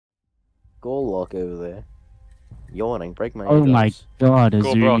Gorlock over there. Yawning, break my Oh my eardrums. god,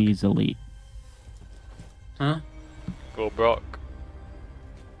 Go Brock. Azumi's elite. Huh? Go Brock.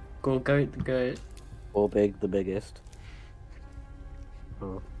 Go goat the goat. Or big, the biggest.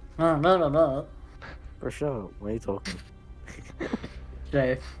 Oh. Blah, blah, blah, blah. For sure. What are you talking?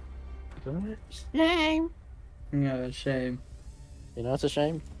 Shame. Shame. Yeah, shame. You know it's a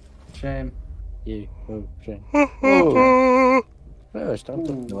shame? Shame. You. Oh, shame. Oh. Gosh, don't talk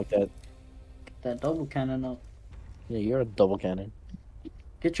to me like that. Get that double cannon up. Yeah, you're a double cannon.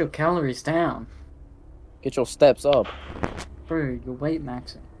 Get your calories down. Get your steps up. Bro, you're weight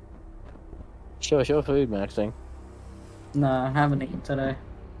maxing. Show food, maxing. No, I haven't eaten today.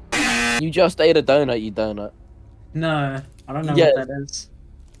 You just ate a donut, you donut. No, I don't know Yes. what that is.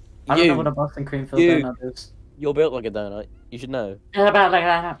 I don't know what a Boston cream filled You. donut is. You're built like a donut. You should know. Get about like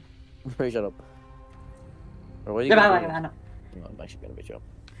that. Shut up. Or what are you Get about gonna like do? that. Oh, I'm actually gonna be chill.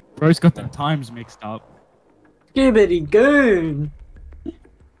 Bro's got the times mixed up. Skibbity goon.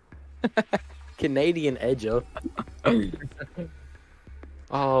 Canadian edger.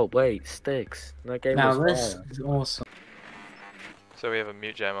 Oh wait, sticks. That game Now was this fire. is awesome. So we have a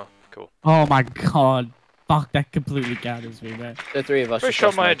mute jammer. Cool. Oh my god. Fuck, that completely gathers me, man. The three of us. If I just shot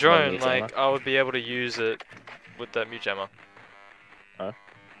lost my match drone, one like, I would be able to use it with that mute jammer.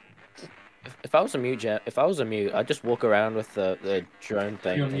 if I was a mute, I'd just walk around with the drone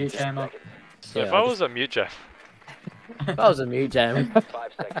thing. Your and mute just- jammer. So Yeah, if I was a mute jammer, if I was a mute jam. 5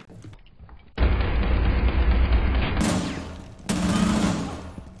 seconds.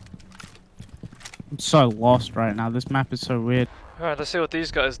 I'm so lost right now. This map is so weird. alright, let's see what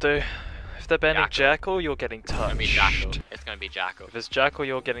these guys do. If they're banning Jackal, you're getting It's gonna be touched. Jackal. It's gonna be Jackal. If it's Jackal,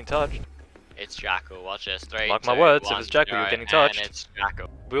 you're getting touched. It's Jackal. Watch this. 3, Mark my 2, words, if 1, it's Jackal, you're go, getting touched. And it's Jackal.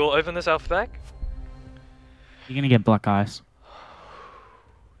 We will open this alpha back. You're gonna get black eyes.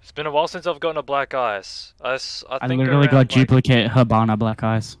 It's been a while since I've gotten a black ice. I I think literally around, got like, duplicate Habana black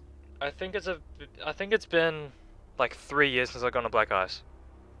eyes. I think it's been like 3 years since I've gotten a black ice.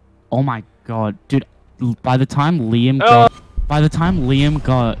 Oh my god, dude! By the time Liam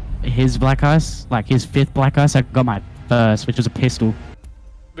got his black eyes, like his 5th black eyes, I got my first, which was a pistol.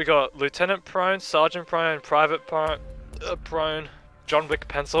 We got Lieutenant Prone, Sergeant Prone, Private Prone, John Wick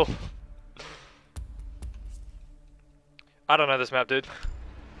Pencil. I don't know this map, dude.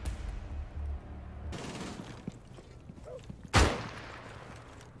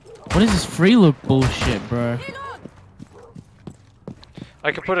 What is this free look bullshit, bro?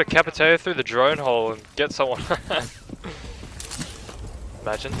 I could put a Capiteo through the drone hole and get someone.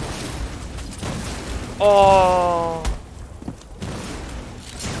 Imagine. Oh!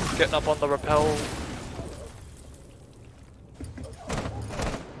 Getting up on the rappel.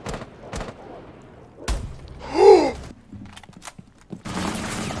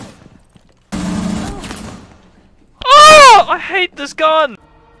 Oh! I hate this gun!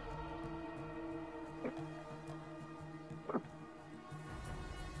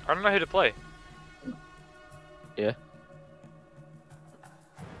 I don't know who to play. Yeah.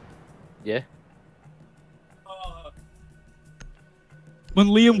 Yeah. When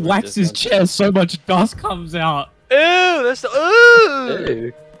Liam whacks his chest, so much dust comes out. Ew! That's the ooh!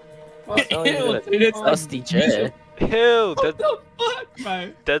 Ew. Oh, Ew, dude, it's dusty chair. Ew! What the fuck,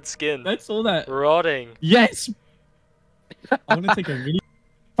 bro? Dead skin. That's all that. Rotting. Yes. I want to take a video.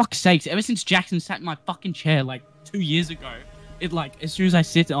 Fuck's sakes! Ever since Jackson sat in my fucking chair like 2 years ago, it like as soon as I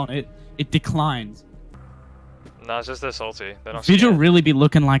sit on it, it declines. Nah, it's just they're salty. They're not Vigil scared. really be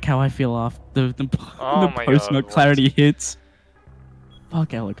looking like how I feel after the Oh my post God, note what? clarity hits.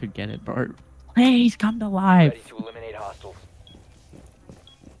 Fuck, Ella could get it, bro. Please come to life. Ready to eliminate hostiles.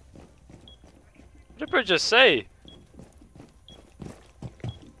 What did Bridge just say?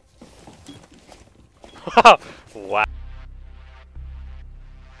 Wow.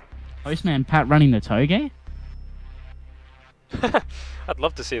 Postman Pat running the toge? I'd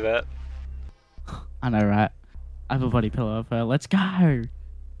love to see that. I know, right? I have a body pillow of her. Let's go.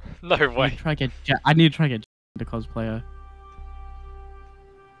 No I need way. to try get. I need to try get to cosplay her.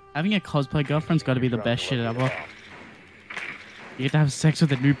 Having a cosplay girlfriend's got to be the best shit ever. You get to have sex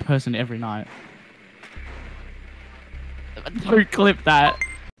with a new person every night. Don't clip that.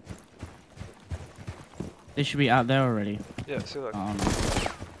 They should be out there already. Yeah, see that. Oh no.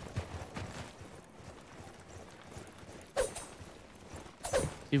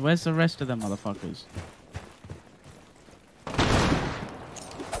 Dude, where's the rest of them motherfuckers?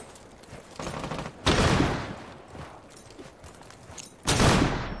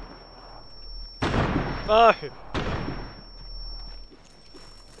 No!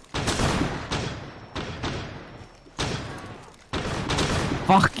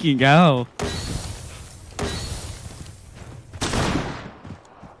 Fuck Fucking hell.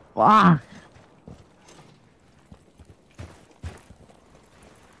 Wow.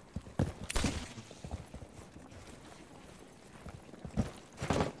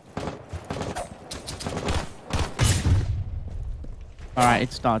 Alright,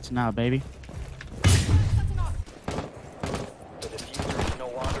 it starts now, baby. The diffuser is no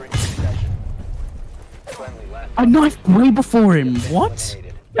longer in your possession. Friendly last I knifed way before him. What?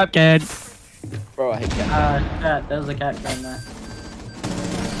 eliminated. Cupcake. Bro, I hate cat. Cat, there's a cat down there.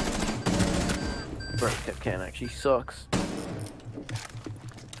 Bro, cat can actually sucks.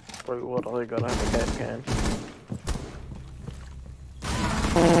 Bro, what I gotta have a cat can.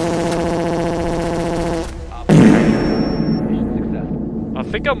 Mission successful. I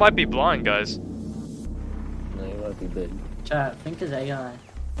think I might be blind, guys. No, you might be big. Chat, think is AI.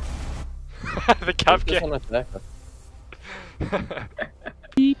 The cap Just game. on attacker.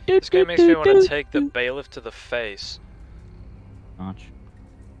 This game makes me want to take the bailiff to the face. Arch.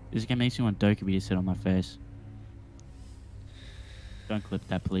 This game makes me want Dokkaebi to sit on my face. Don't clip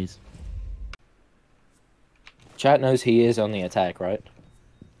that, please. Chat knows he is on the attack, right?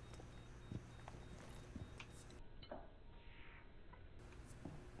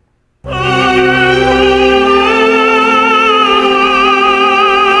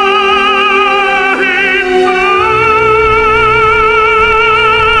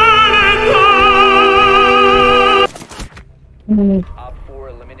 Op 4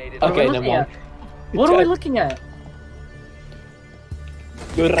 eliminated. Okay, What are we never looking mind. at? What are we looking at?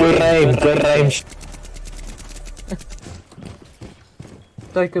 Good aim, good aim.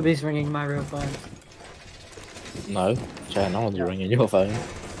 Dokkaebi's ringing my real phone. No, chat, no one's ringing your phone.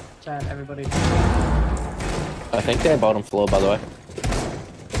 Chat, everybody. I think they're bottom floor, by the way.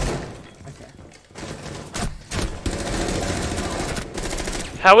 Okay.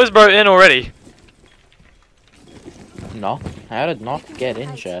 How is bro in already? No, how did Nook get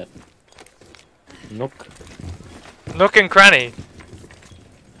in, chat? Nook. Nook and cranny.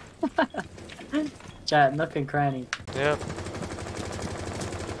 Chat, nook and cranny. Yeah.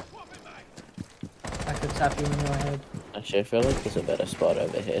 I could tap you in your head. Actually, I feel like there's a better spot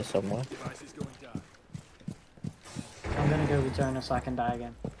over here somewhere. I'm gonna go return her so I can die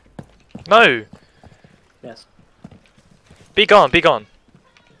again. No. Yes. Be gone. Be gone.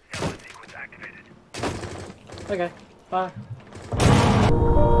 Okay, bye.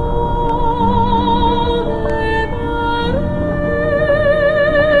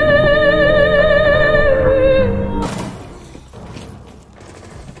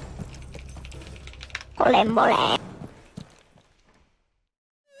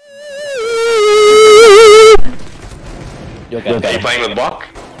 You're Are you playing with Buck?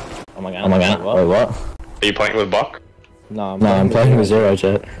 Oh my god. Oh my god. Wait, what? Are you playing with Buck? No, I'm playing with Zero,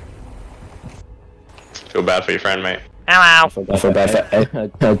 chat. Feel bad for your friend, mate. Ow, I feel bad for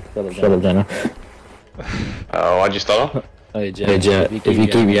Shut up, Jenna. Oh, why'd you stutter? Hey, Jet, Hey, Jet, if you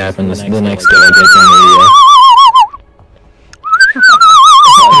keep yapping, the next guy guy gets on the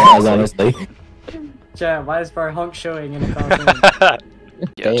Guys, honestly. Chat, why is bro Honk showing in a cartoon?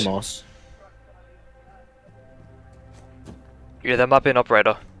 Yes. Gamos. Yeah, that might be an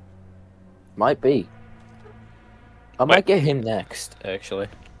operator. Might be. I might get him next, actually.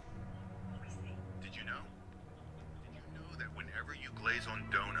 Did you know? Did you know that whenever you glaze on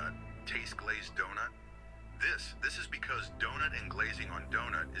donut, taste glazed donut? This is because donut and glazing on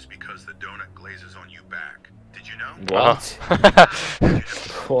donut is because the donut glazes on you back. Did you know? What?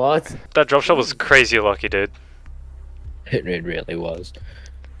 What? That drop shot was crazy lucky, dude. It really was.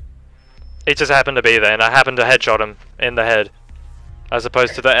 It just happened to be there, and I happened to headshot him in the head, as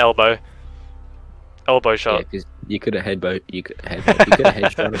opposed to the elbow. Elbow Yeah, shot. because you could have headbutt. You could have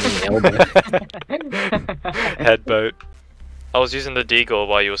headshot him in the elbow. Headboat. I was using the deagle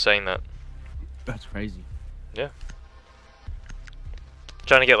while you were saying that. That's crazy.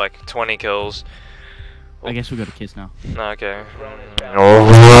 Trying to get like 20 kills. I guess we got a kiss now. No, okay.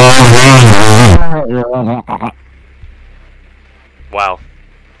 Wow.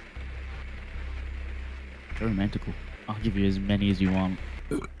 So romantical. I'll give you as many as you want.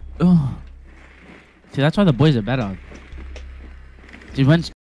 Oh. See, that's why the boys are better. See,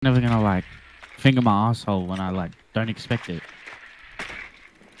 when's never gonna like finger my asshole when I like don't expect it.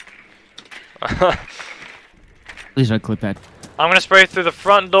 Please don't clip that. I'm gonna spray through the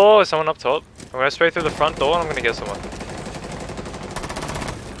front door. Is someone up top? I'm gonna spray through the front door and I'm gonna get someone.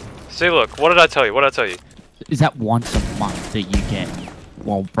 See, look. What did I tell you? What did I tell you? Is that once a month that you get,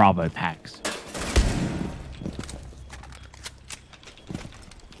 well, Bravo packs?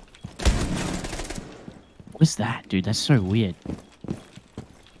 What's that, dude? That's so weird.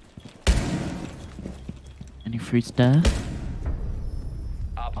 Any fruits there?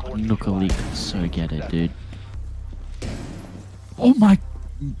 Op 4 Nook neutralized. Elite can so get it, dude. Oh my...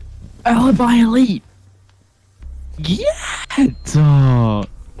 Alibi Elite! Yeah! Dog.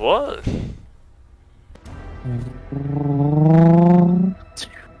 What?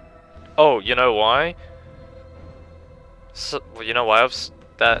 Oh, you know why? So, well, you know why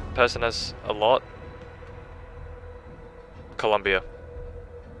that person has a lot? Colombia.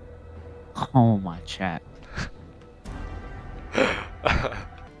 Oh my chat.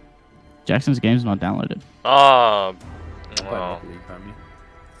 Jackson's game's not downloaded. Oh. Quite Oh. lucky, can't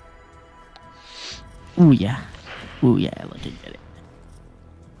you? Ooh yeah. Ooh yeah, look at it.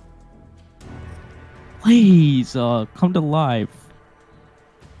 Please, come to life.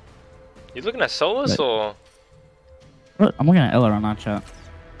 You looking at Solus Right. or? What? I'm looking at Ella on our chat.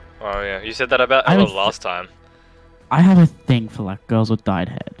 Oh yeah, you said that about I Ella was- last time. I have a thing for like girls with dyed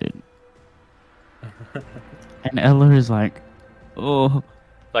hair, dude. And Ella is like, oh,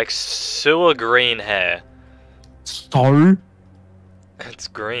 Like sewer green hair. so? It's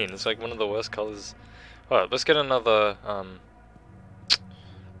green. It's like one of the worst colors. Alright, let's get another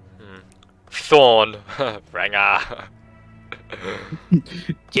Thorn. Ranger.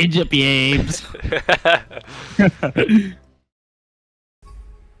 Ginger babes.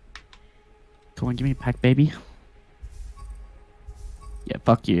 Come on, give me a pack, baby. Yeah,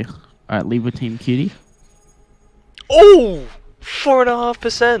 fuck you. Alright, leave with Team Cutie. Oh!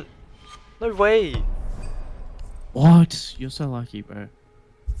 4.5%! No way! What? You're so lucky, bro.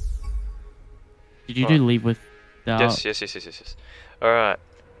 Did you Oh. do leave with the... Yes. Alright.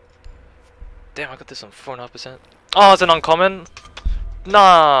 Damn, I got this on 4.5%. Oh, it's an uncommon?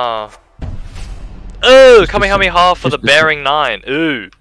 Nah. Ooh, Kamehameha for the just the- bearing 9. Ooh.